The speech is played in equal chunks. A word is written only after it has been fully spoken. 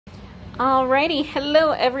Alrighty,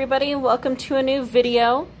 hello everybody, welcome to a new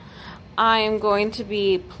video. I am going to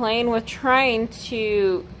be playing with trying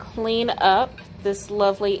to clean up this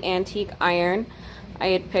lovely antique iron I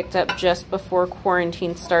had picked up just before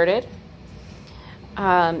quarantine started.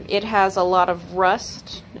 It has a lot of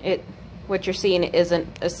rust. What you're seeing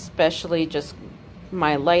isn't especially just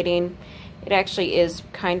my lighting. It actually is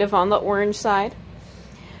kind of on the orange side.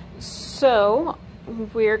 So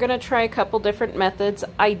we're going to try a couple different methods.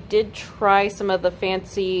 I did try some of the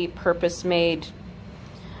fancy purpose-made,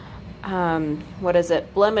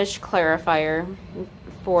 blemish clarifier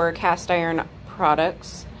for cast iron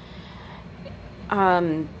products.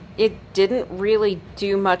 It didn't really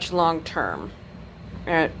do much long term.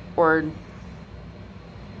 It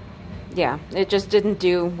just didn't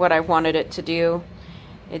do what I wanted it to do.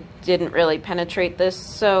 It didn't really penetrate this,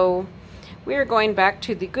 so we are going back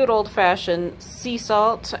to the good old-fashioned sea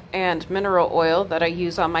salt and mineral oil that I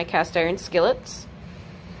use on my cast iron skillets.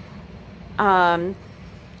 I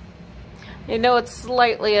know it's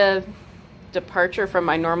slightly a departure from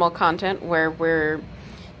my normal content where we're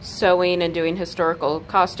sewing and doing historical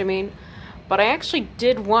costuming, but I actually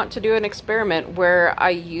did want to do an experiment where I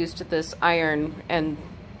used this iron and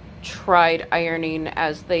tried ironing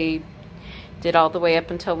as they did all the way up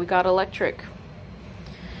until we got electric.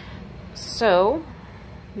 So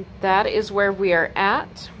that is where we are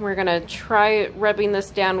at. We're gonna try rubbing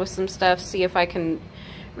this down with some stuff, see if I can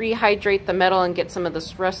rehydrate the metal and get some of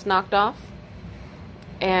this rust knocked off.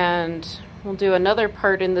 And we'll do another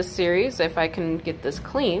part in this series if I can get this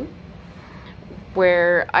clean,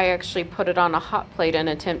 where I actually put it on a hot plate and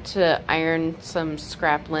attempt to iron some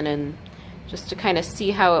scrap linen just to kind of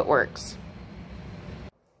see how it works.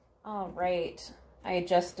 All right, I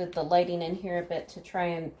adjusted the lighting in here a bit to try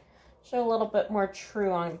and show a little bit more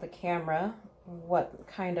true on the camera what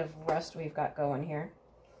kind of rust we've got going here.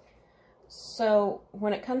 So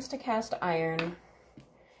when it comes to cast iron,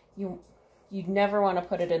 you'd never want to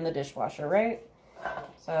put it in the dishwasher, right?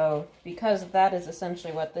 So because that is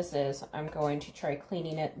essentially what this is, I'm going to try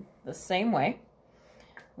cleaning it the same way.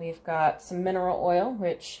 We've got some mineral oil,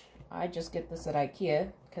 which I just get this at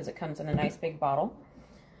IKEA because it comes in a nice big bottle.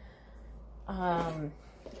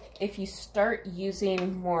 If you start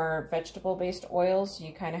using more vegetable-based oils,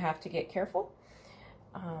 you kind of have to get careful.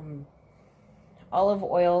 Olive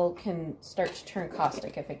oil can start to turn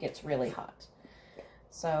caustic if it gets really hot.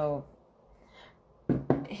 So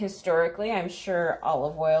historically, I'm sure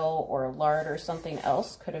olive oil or lard or something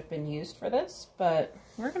else could have been used for this, but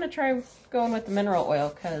we're going to try going with the mineral oil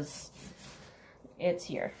because it's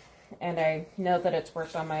here. And I know that it's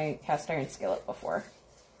worked on my cast iron skillet before.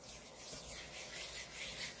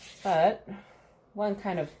 But one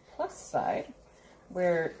kind of plus side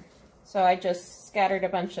so I just scattered a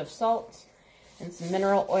bunch of salt and some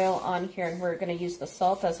mineral oil on here, and we're going to use the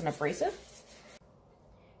salt as an abrasive.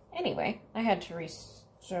 Anyway, I had to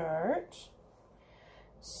restart.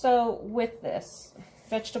 So with this,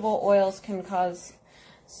 vegetable oils can cause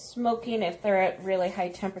smoking if they're at really high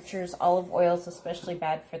temperatures. Olive oil is especially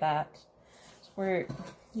bad for that. So we're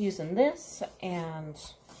using this, and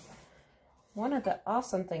one of the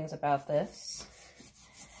awesome things about this,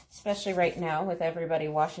 especially right now with everybody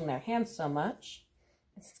washing their hands so much,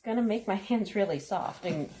 it's going to make my hands really soft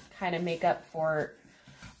and kind of make up for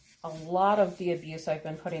a lot of the abuse I've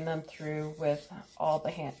been putting them through with all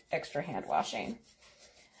the extra hand washing.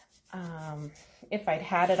 If I'd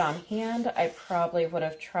had it on hand, I probably would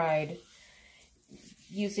have tried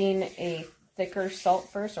using a thicker salt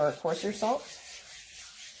first, or a coarser salt,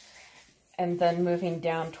 and then moving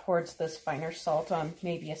down towards this finer salt on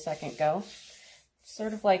maybe a second go.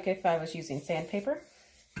 Sort of like if I was using sandpaper,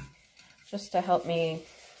 just to help me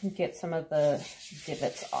get some of the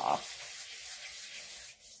divots off.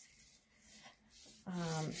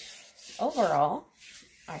 Overall,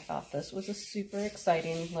 I thought this was a super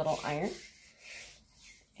exciting little iron,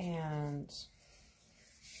 and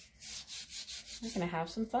we're going to have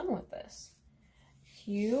some fun with this.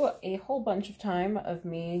 Cue a whole bunch of time of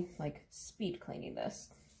me like speed cleaning this.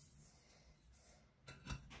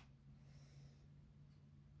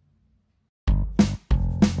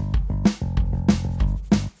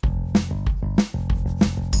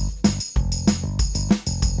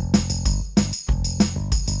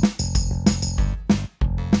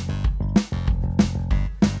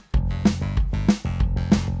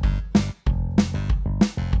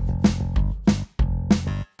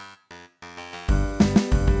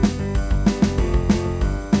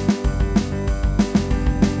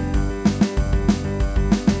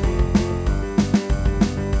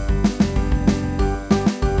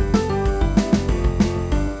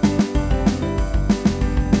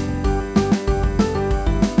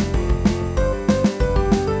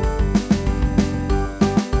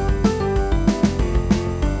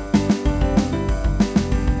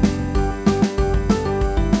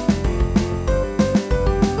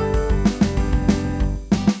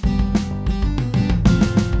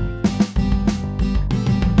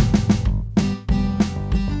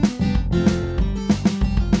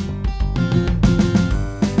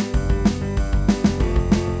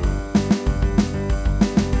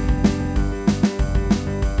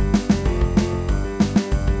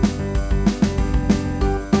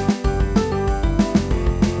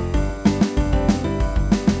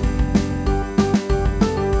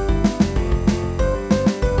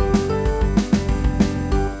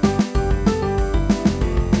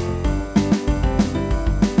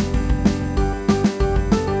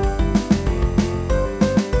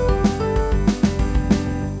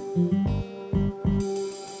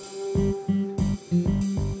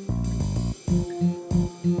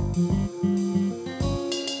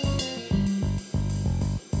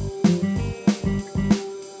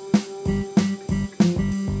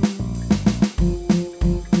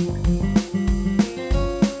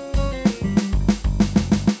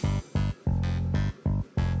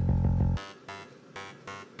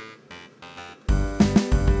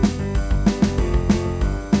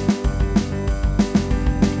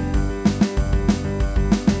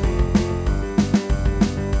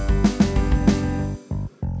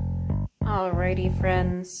 Alrighty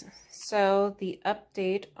friends, so the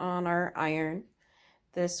update on our iron.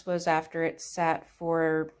 This was after it sat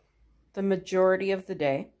for the majority of the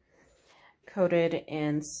day, coated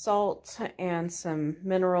in salt and some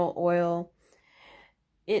mineral oil.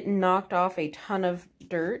 It knocked off a ton of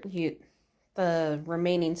dirt. The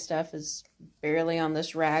remaining stuff is barely on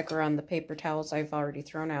this rag or on the paper towels I've already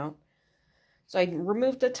thrown out. So I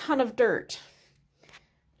removed a ton of dirt.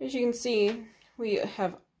 As you can see, we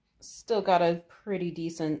have still got a pretty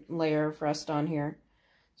decent layer of rust on here.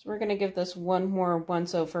 So we're going to give this one more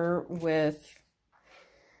once over with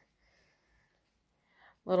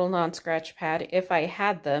little non-scratch pad. If I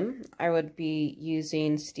had them, I would be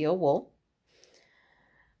using steel wool.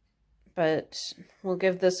 But we'll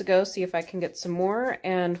give this a go, see if I can get some more,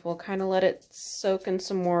 and we'll kind of let it soak in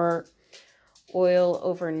some more oil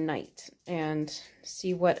overnight and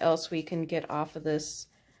see what else we can get off of this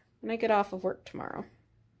when I get off of work tomorrow.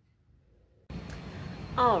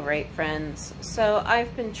 Alright friends, so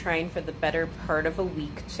I've been trying for the better part of a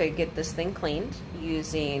week to get this thing cleaned,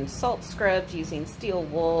 using salt scrubs, using steel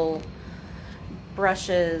wool,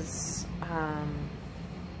 brushes,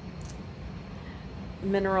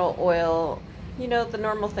 mineral oil, you know, the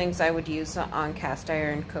normal things I would use on cast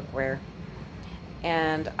iron cookware.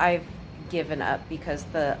 And I've given up because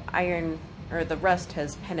the iron, or the rust,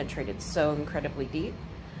 has penetrated so incredibly deep.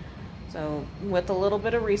 So with a little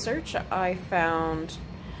bit of research, I found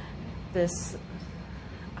this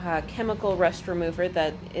chemical rust remover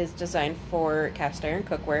that is designed for cast iron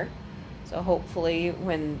cookware. So hopefully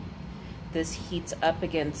when this heats up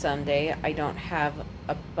again someday, I don't have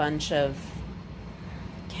a bunch of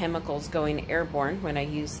chemicals going airborne when I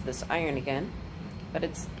use this iron again. But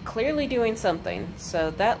it's clearly doing something.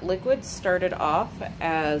 So that liquid started off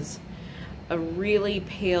as a really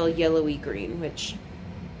pale yellowy green, which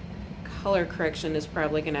color correction is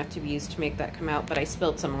probably going to have to be used to make that come out, but I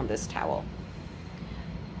spilled some on this towel.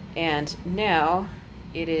 And now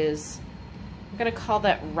it is, I'm going to call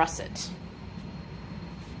that russet.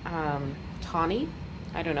 Tawny?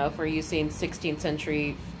 I don't know if we're using 16th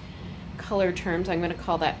century color terms. I'm going to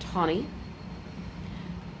call that tawny.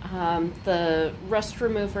 The rust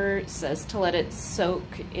remover says to let it soak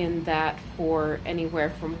in that for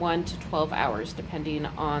anywhere from 1 to 12 hours, depending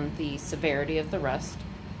on the severity of the rust.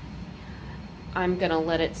 I'm going to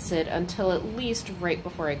let it sit until at least right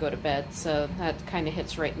before I go to bed, so that kind of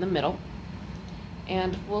hits right in the middle.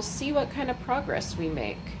 And we'll see what kind of progress we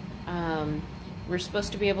make. We're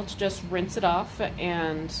supposed to be able to just rinse it off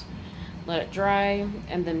and let it dry,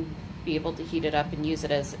 and then be able to heat it up and use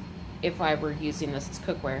it as if I were using this as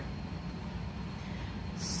cookware.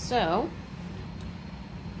 So,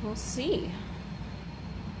 we'll see.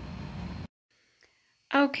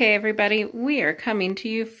 Okay, everybody, we are coming to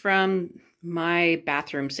you from my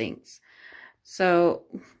bathroom sinks. So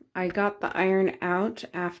I got the iron out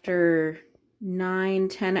after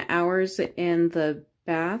 9-10 hours in the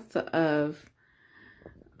bath of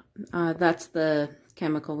that's the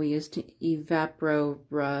chemical we used to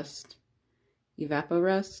evaporust.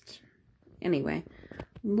 Anyway,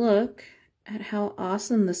 look at how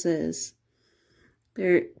awesome this is.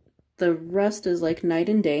 The rust is like night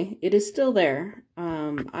and day. It is still there.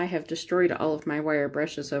 I have destroyed all of my wire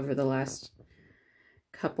brushes over the last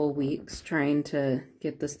couple weeks trying to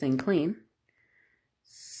get this thing clean.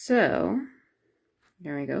 So,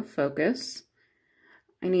 there we go, focus.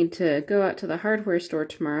 I need to go out to the hardware store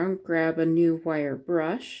tomorrow, grab a new wire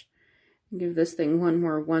brush, and give this thing one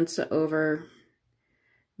more once over.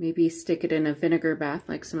 Maybe stick it in a vinegar bath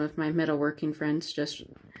like some of my metalworking friends just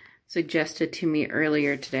suggested to me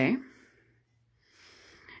earlier today.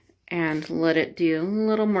 And let it do a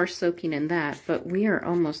little more soaking in that, but we are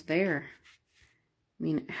almost there. I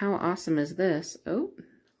mean, how awesome is this? Oh,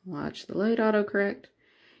 watch the light autocorrect.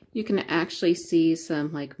 You can actually see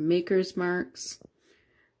some like maker's marks.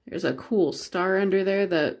 There's a cool star under there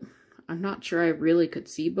that I'm not sure I really could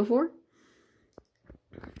see before.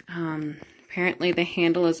 Apparently the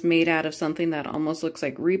handle is made out of something that almost looks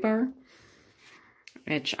like rebar,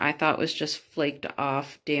 which I thought was just flaked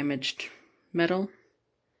off damaged metal.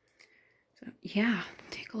 So yeah,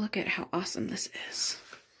 take a look at how awesome this is.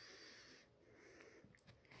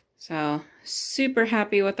 So super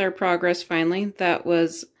happy with our progress finally. That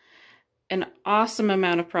was an awesome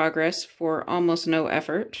amount of progress for almost no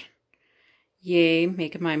effort. Yay,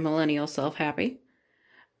 making my millennial self happy.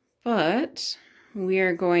 But we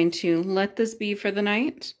are going to let this be for the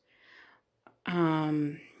night.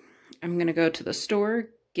 I'm going to go to the store,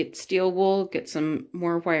 get steel wool, get some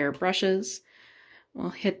more wire brushes.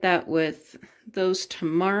 We'll hit that with those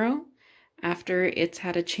tomorrow after it's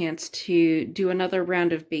had a chance to do another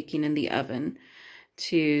round of baking in the oven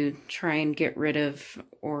to try and get rid of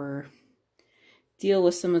or deal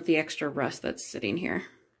with some of the extra rust that's sitting here.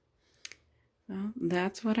 Well,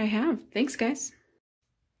 that's what I have. Thanks, guys.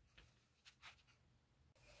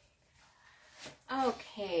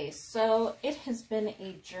 Okay, so it has been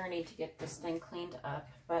a journey to get this thing cleaned up,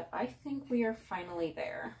 but I think we are finally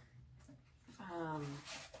there.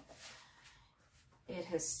 It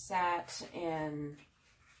has sat in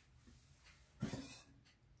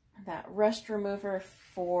that rust remover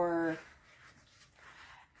for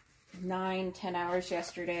 9-10 hours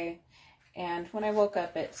yesterday, and when I woke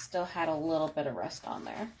up it still had a little bit of rust on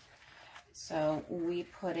there. So we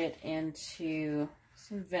put it into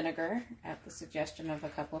some vinegar at the suggestion of a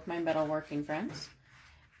couple of my metalworking friends.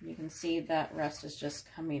 You can see that rust is just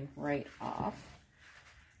coming right off.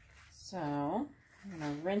 So I'm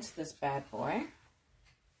going to rinse this bad boy.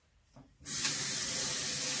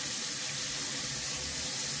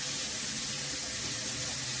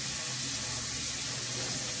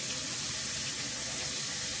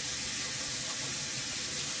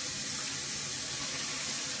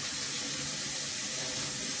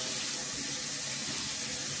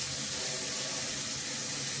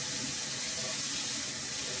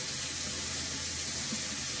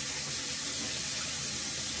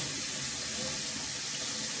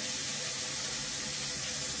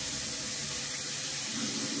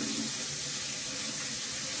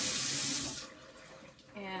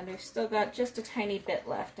 And we've still got just a tiny bit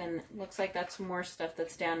left, and it looks like that's more stuff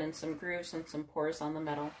that's down in some grooves and some pores on the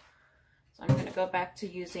metal. So I'm going to go back to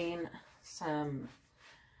using some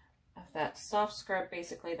of that soft scrub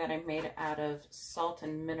basically that I made out of salt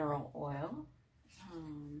and mineral oil.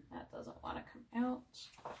 That doesn't want to come out.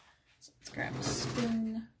 So let's grab a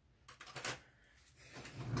spoon.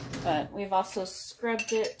 But we've also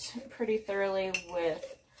scrubbed it pretty thoroughly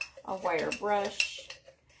with a wire brush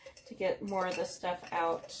to get more of the stuff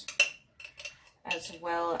out, as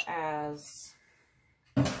well as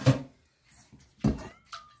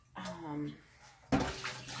some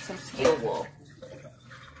steel wool.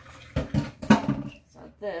 So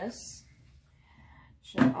this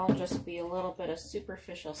should all just be a little bit of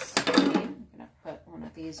superficial stain. I'm going to put one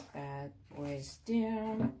of these bad boys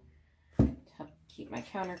down to help keep my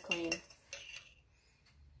counter clean.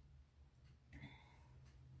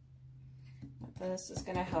 This is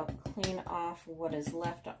going to help clean off what is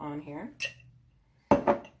left on here.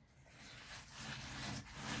 I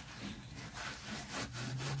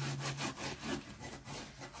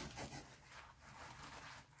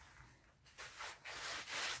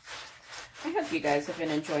hope you guys have been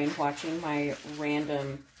enjoying watching my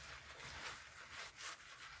random,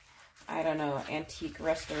 I don't know, antique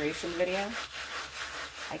restoration video.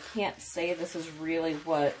 I can't say this is really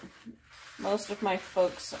what most of my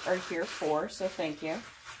folks are here for, so thank you.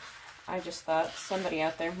 I just thought somebody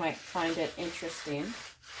out there might find it interesting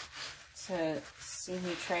to see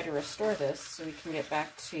me try to restore this so we can get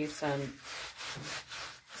back to some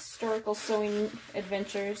historical sewing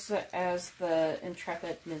adventures, as the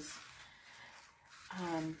intrepid Ms.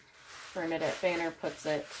 Bernadette Banner puts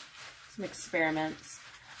it, some experiments.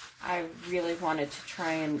 I really wanted to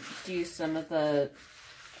try and do some of the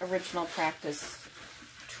original practice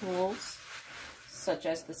tools, such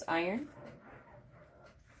as this iron.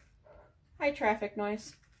 High traffic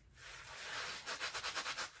noise.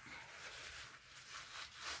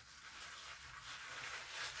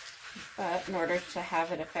 But in order to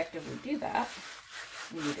have it effectively do that,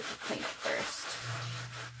 we needed to clean it first.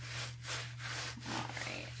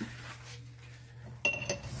 Alright.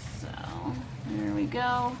 So, there we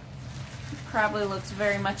go. It probably looks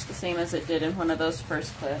very much the same as it did in one of those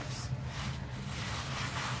first clips.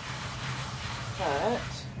 But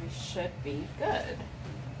we should be good.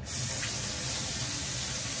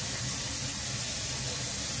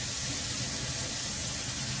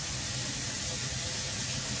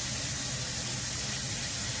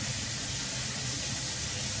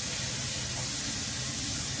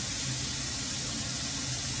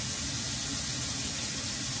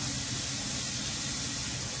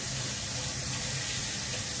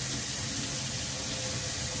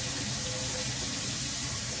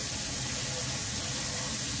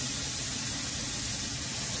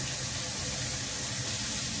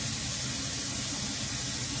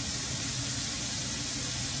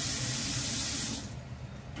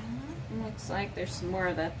 Looks like there's some more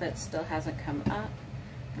of that still hasn't come up.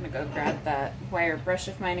 I'm gonna go grab that wire brush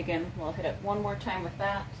of mine again. We'll hit it one more time with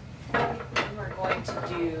that. And we're going to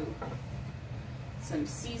do some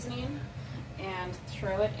seasoning and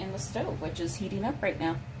throw it in the stove, which is heating up right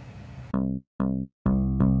now.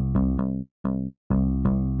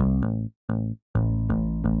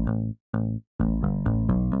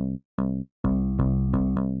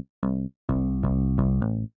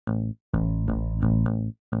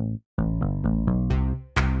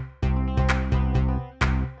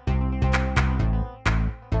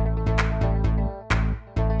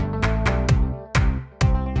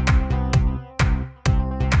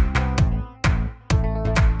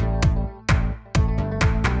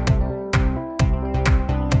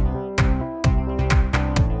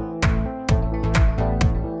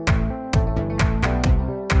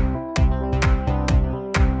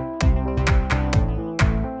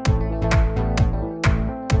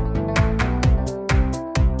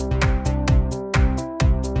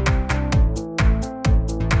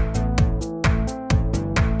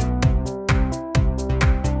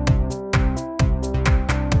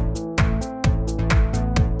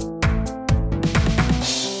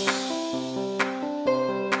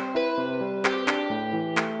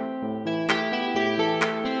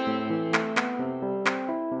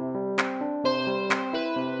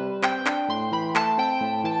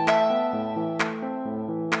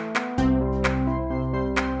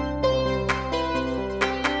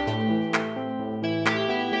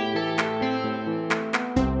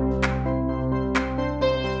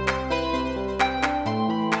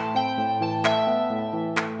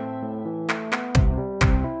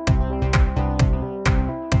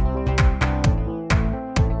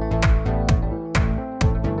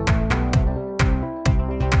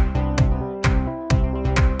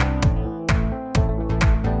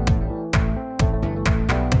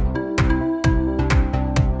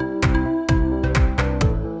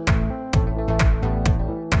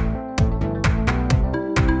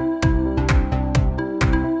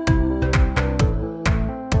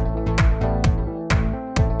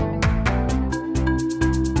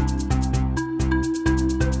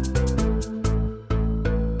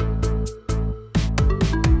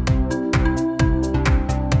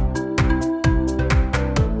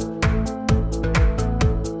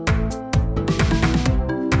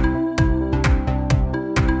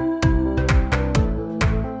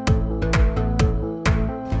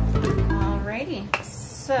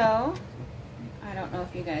 So, I don't know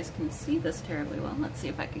if you guys can see this terribly well. Let's see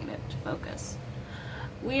if I can get it to focus.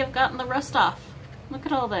 We have gotten the rust off. Look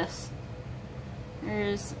at all this.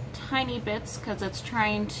 There's tiny bits because it's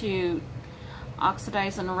trying to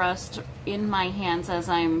oxidize and rust in my hands as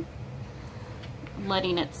I'm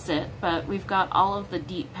letting it sit, but we've got all of the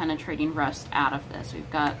deep penetrating rust out of this. We've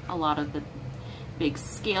got a lot of the big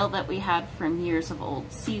scale that we had from years of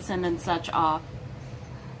old season and such off.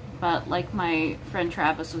 But like my friend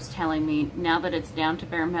Travis was telling me, now that it's down to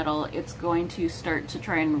bare metal, it's going to start to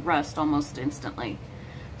try and rust almost instantly.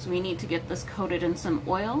 So we need to get this coated in some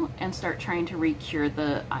oil and start trying to re-cure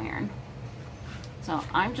the iron. So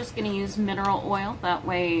I'm just going to use mineral oil. That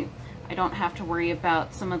way I don't have to worry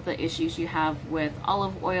about some of the issues you have with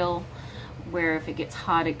olive oil, where if it gets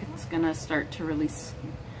hot, it's going to start to release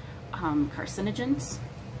carcinogens.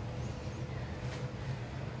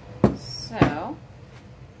 So,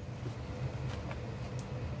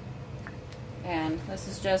 and this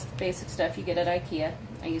is just basic stuff you get at IKEA.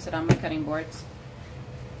 I use it on my cutting boards.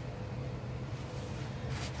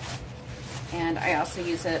 And I also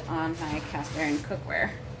use it on my cast iron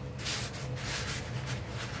cookware.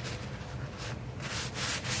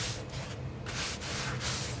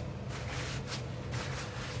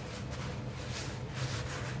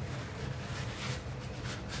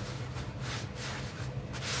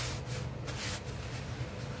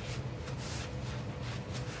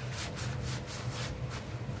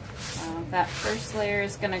 That first layer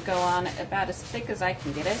is going to go on about as thick as I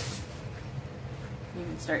can get it. You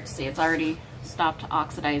can start to see it's already stopped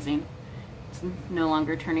oxidizing. It's no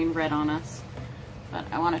longer turning red on us. But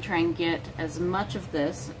I want to try and get as much of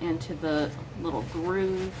this into the little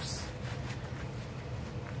grooves.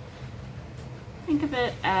 Think of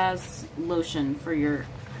it as lotion for your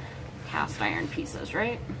cast iron pieces,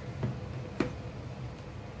 right?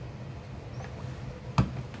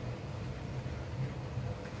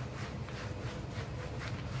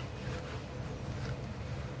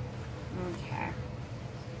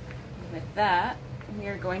 That, we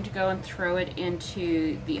are going to go and throw it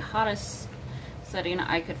into the hottest setting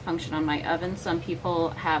I could function on my oven. Some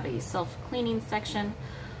people have a self-cleaning section.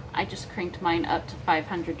 I just cranked mine up to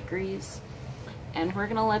 500 degrees. And we're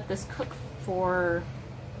gonna let this cook for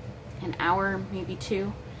an hour, maybe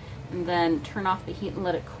 2, and then turn off the heat and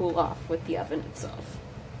let it cool off with the oven itself.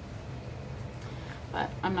 But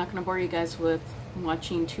I'm not gonna bore you guys with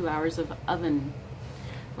watching 2 hours of oven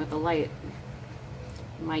with a light.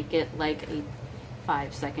 Might get like a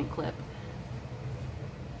 5-second clip.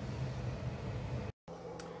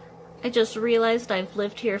 I just realized I've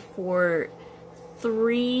lived here for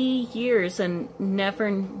 3 years and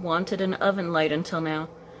never wanted an oven light until now.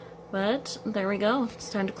 But there we go.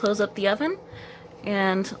 It's time to close up the oven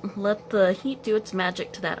and let the heat do its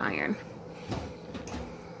magic to that iron.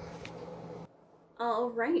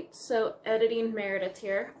 Alright, so editing Meredith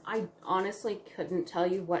here. I honestly couldn't tell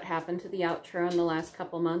you what happened to the outro in the last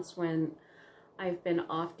couple months when I've been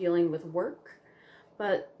off dealing with work,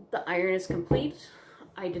 but the iron is complete.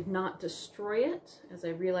 I did not destroy it, as I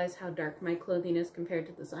realized how dark my clothing is compared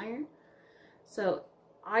to this iron. So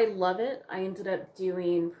I love it. I ended up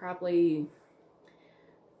doing probably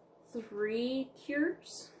 3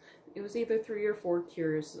 cures. It was either 3 or 4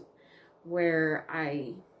 cures where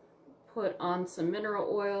I put on some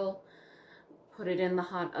mineral oil, put it in the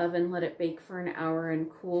hot oven, let it bake for an hour,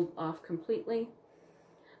 and cooled off completely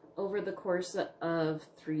over the course of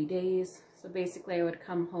 3 days. So basically I would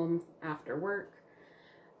come home after work,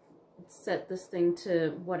 set this thing to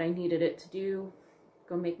what I needed it to do,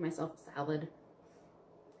 go make myself a salad,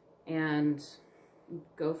 and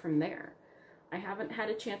go from there. I haven't had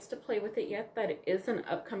a chance to play with it yet. That is an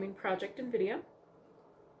upcoming project and video.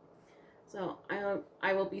 So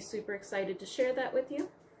I will be super excited to share that with you.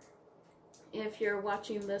 If you're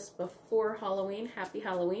watching this before Halloween, happy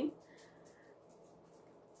Halloween.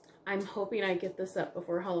 I'm hoping I get this up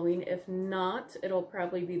before Halloween. If not, it'll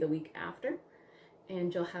probably be the week after.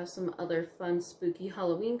 And you'll have some other fun, spooky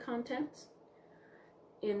Halloween content.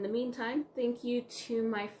 In the meantime, thank you to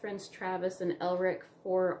my friends Travis and Elric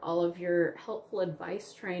for all of your helpful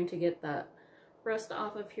advice trying to get that rust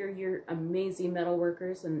off of here. You're amazing metal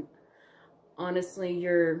workers, and honestly,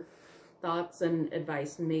 your thoughts and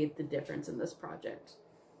advice made the difference in this project.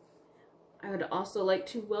 I would also like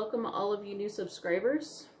to welcome all of you new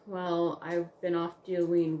subscribers. While I've been off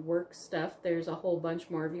doing work stuff, there's a whole bunch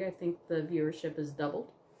more of you. I think the viewership has doubled.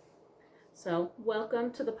 So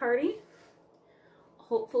welcome to the party.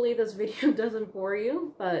 Hopefully this video doesn't bore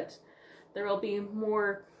you, but there will be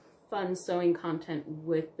more fun sewing content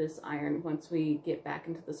with this iron once we get back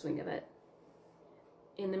into the swing of it.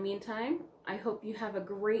 in the meantime, I hope you have a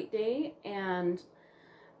great day, and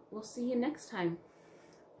we'll see you next time.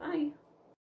 Bye.